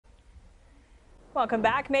Welcome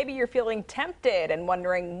back. Maybe you're feeling tempted and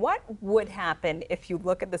wondering what would happen if you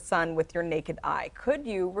look at the sun with your naked eye. Could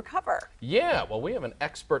you recover? Yeah, well, we have an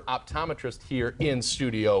expert optometrist here in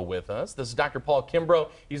studio with us. This is Dr. Paul Kimbro.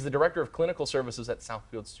 He's the Director of Clinical Services at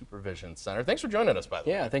Southfield Super Vision Center. Thanks for joining us, by the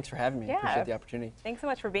way. Yeah, thanks for having me. Yeah. Appreciate the opportunity. Thanks so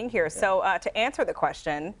much for being here. So to answer the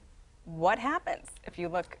question, what happens if you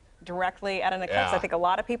look directly at an eclipse? Yeah. I think a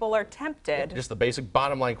lot of people are tempted. Just the basic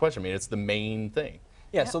bottom line question. I mean, it's the main thing.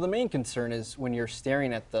 Yeah, so the main concern is when you're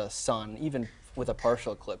staring at the sun, even with a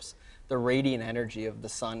partial eclipse, the radiant energy of the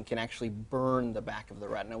sun can actually burn the back of the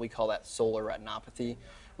retina. We call that solar retinopathy,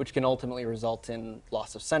 which can ultimately result in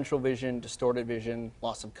loss of central vision, distorted vision,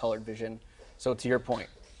 loss of colored vision. So to your point,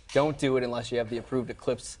 don't do it unless you have the approved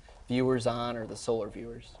eclipse viewers on or the solar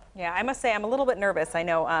viewers. Yeah, I must say I'm a little bit nervous. I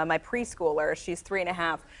know my preschooler, she's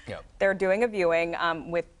 3.5. Yep. They're doing a viewing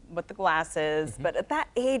with the glasses, but at that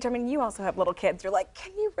age, I mean, you also have little kids. You're like,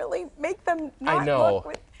 can you really make them not I know. look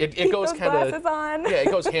with It keep goes those kind glasses of on? Yeah,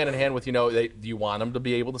 it goes hand in hand with, you know, you want them to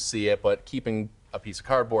be able to see it, but keeping a piece of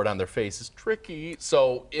cardboard on their face is tricky.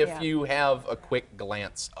 So if Yeah. you have a quick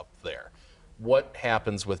glance up there, what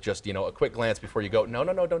happens with just, you know, a quick glance before you go, no,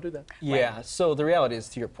 no, no, don't do that? Yeah, so the reality is,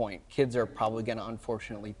 to your point, kids are probably going to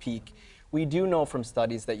unfortunately peak. We do know from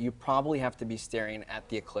studies that you probably have to be staring at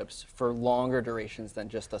the eclipse for longer durations than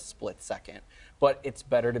just a split second. But it's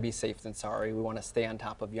better to be safe than sorry. We want to stay on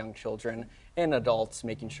top of young children and adults,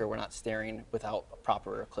 making sure we're not staring without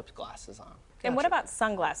proper eclipse glasses on. And what about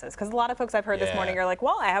sunglasses? Because a lot of folks I've heard this morning are like,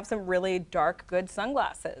 well, I have some really dark, good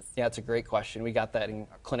sunglasses. Yeah, it's a great question. We got that in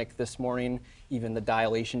our clinic this morning. Even the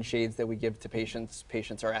dilation shades that we give to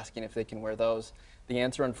patients are asking if they can wear those. The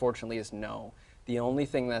answer, unfortunately, is no. The only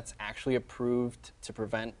thing that's actually approved to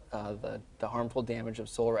prevent the harmful damage of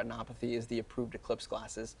solar retinopathy is the approved eclipse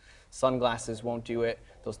glasses. Sunglasses won't do it.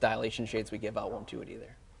 Those dilation shades we give out won't do it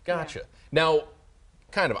either. Gotcha. Yeah. Now,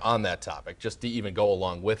 kind of on that topic, just to even go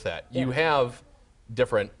along with that, you have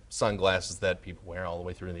different sunglasses that people wear all the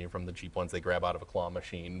way through, from the cheap ones they grab out of a claw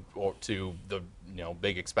machine or to the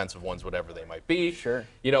big expensive ones, whatever they might be. Sure.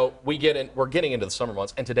 You know, we're getting into the summer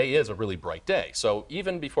months, and today is a really bright day. So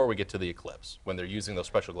even before we get to the eclipse, when they're using those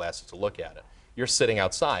special glasses to look at it, you're sitting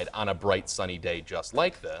outside on a bright sunny day just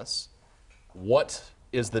like this. What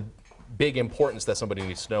is the big importance that somebody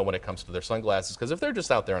needs to know when it comes to their sunglasses? Because if they're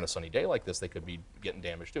just out there on a sunny day like this, they could be getting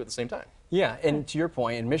damaged too at the same time. Yeah, and to your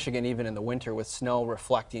point, in Michigan, even in the winter with snow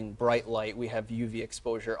reflecting bright light, we have UV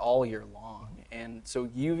exposure all year long. And so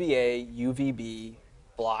UVA, UVB,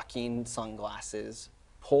 blocking sunglasses,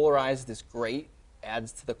 polarized is great,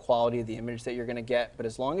 adds to the quality of the image that you're going to get. But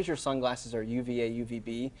as long as your sunglasses are UVA,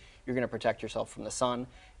 UVB, you're going to protect yourself from the sun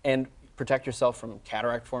and protect yourself from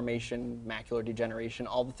cataract formation, macular degeneration,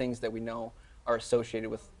 all the things that we know are associated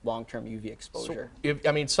with long-term UV exposure. So,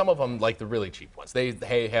 I mean, some of them, like the really cheap ones, they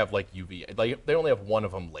have like UV, like they only have one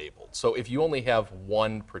of them labeled. So if you only have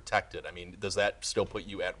one protected, I mean, does that still put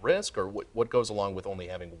you at risk, or what goes along with only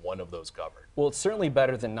having one of those covered? Well, it's certainly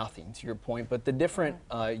better than nothing, to your point, but the different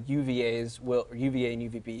UVA and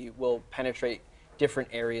UVB will penetrate different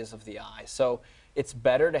areas of the eye. So it's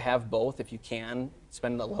better to have both if you can.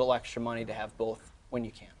 Spend a little extra money to have both when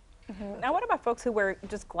you can. Now, what about folks who wear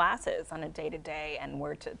just glasses on a day-to-day and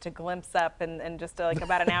were to glimpse up and just like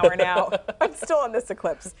about an hour now, I'm still on this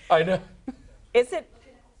eclipse. I know. Is it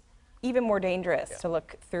even more dangerous to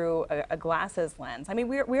look through a glasses lens? I mean,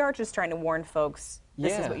 we are just trying to warn folks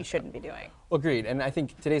this is what you shouldn't be doing. Agreed, and I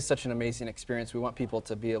think today's such an amazing experience. We want people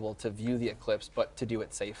to be able to view the eclipse, but to do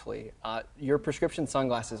it safely. Your prescription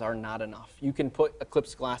sunglasses are not enough. You can put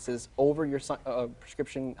eclipse glasses over your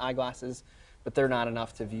prescription eyeglasses, but they're not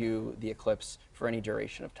enough to view the eclipse for any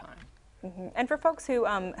duration of time. And for folks who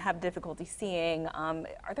have difficulty seeing,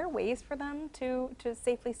 are there ways for them to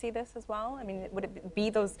safely see this as well? I mean, would it be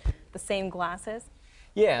the same glasses?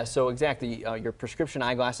 Yeah, so exactly. Your prescription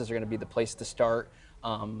eyeglasses are going to be the place to start.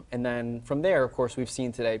 And then from there, of course, we've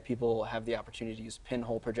seen today people have the opportunity to use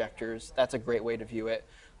pinhole projectors. That's a great way to view it.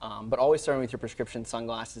 But always starting with your prescription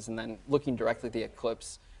sunglasses and then looking directly at the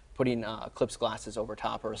eclipse, putting eclipse glasses over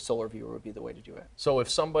top or a solar viewer would be the way to do it. So if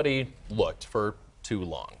somebody looked for too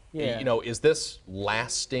long, is this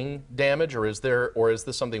lasting damage, or is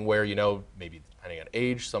this something where, maybe depending on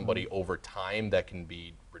age, somebody over time that can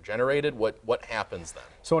be regenerated? What happens then?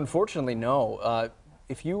 So unfortunately, no.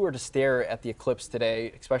 If you were to stare at the eclipse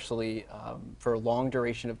today, especially for a long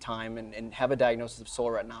duration of time and have a diagnosis of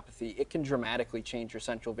solar retinopathy, it can dramatically change your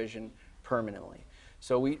central vision permanently.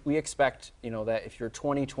 So we expect, that if you're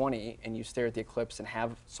 20/20 and you stare at the eclipse and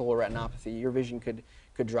have solar retinopathy, your vision could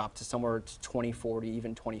drop to somewhere to 20/40,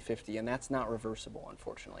 even 20/50, and that's not reversible,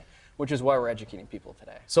 unfortunately, which is why we're educating people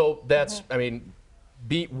today. So that's, I mean,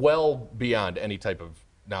 well beyond any type of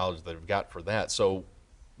knowledge that I've got for that. So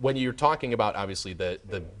when you're talking about obviously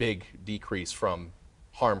the big decrease from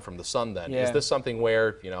harm from the sun, then is this something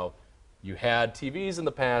where you had TVs in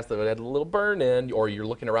the past that had a little burn in, or you're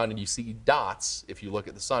looking around and you see dots if you look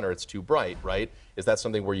at the sun, or it's too bright, right? Is that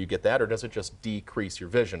something where you get that, or does it just decrease your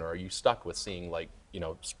vision, or are you stuck with seeing like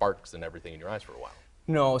sparks and everything in your eyes for a while?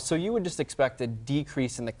 No, so you would just expect a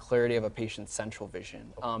decrease in the clarity of a patient's central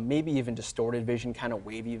vision, maybe even distorted vision, kind of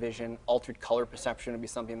wavy vision. Altered color perception would be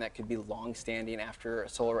something that could be long-standing after a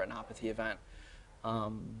solar retinopathy event.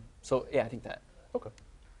 So yeah, I think that. Okay.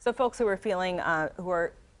 So folks who are feeling, who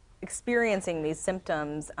are experiencing these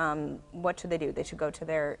symptoms, what should they do? They should go to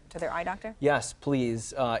their eye doctor? Yes,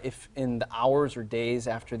 please. If in the hours or days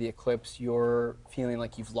after the eclipse you're feeling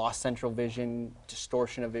like you've lost central vision,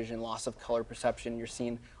 distortion of vision, loss of color perception, you're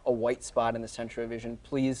seeing a white spot in the central vision,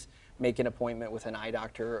 please make an appointment with an eye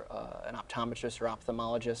doctor, an optometrist or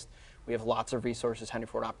ophthalmologist. We have lots of resources. Henry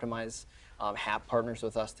Ford OptimEyes have partners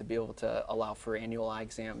with us to be able to allow for annual eye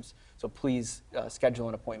exams. So please schedule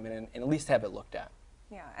an appointment and at least have it looked at.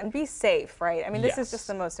 Yeah, and be safe, right? I mean, this is just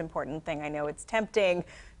the most important thing. I know it's tempting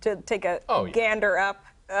to take a gander up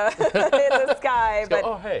in the sky,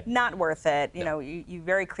 but not worth it. You know, you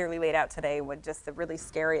very clearly laid out today what just the really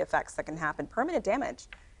scary effects that can happen. Permanent damage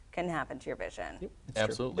can happen to your vision. Yep,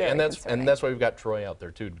 absolutely, and that's why we've got Troy out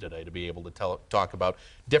there too today to be able to talk about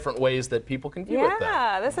different ways that people can view it.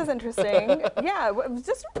 Yeah, this is interesting. Yeah,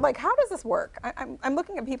 just like how does this work? I'm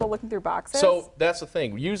looking at people looking through boxes. So that's the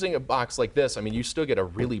thing. Using a box like this, I mean, you still get a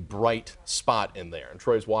really bright spot in there, and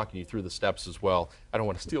Troy's walking you through the steps as well. I don't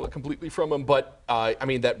want to steal it completely from him, but I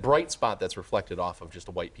mean that bright spot that's reflected off of just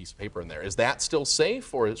a white piece of paper in there. Is that still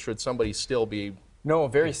safe, or should somebody still be? No,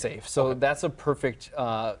 very safe. So that's a perfect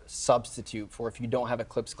substitute for if you don't have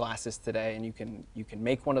eclipse glasses today, and you can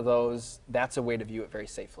make one of those. That's a way to view it very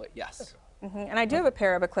safely. Yes. And I do have a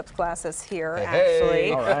pair of eclipse glasses here,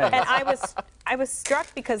 actually. All right. And I was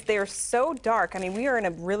struck because they're so dark. I mean, we are in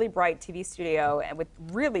a really bright TV studio and with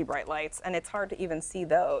really bright lights, and it's hard to even see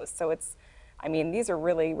those. So I mean, these are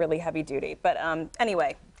really, really heavy duty. But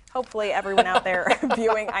anyway. Hopefully everyone out there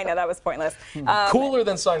viewing, I know that was pointless. Cooler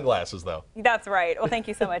than sunglasses, though. That's right. Well, thank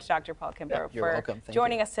you so much, Dr. Paul Kimbro, You're welcome. for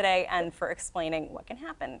joining us today and for explaining what can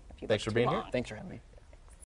happen if you Thanks for being here. Thanks for having me.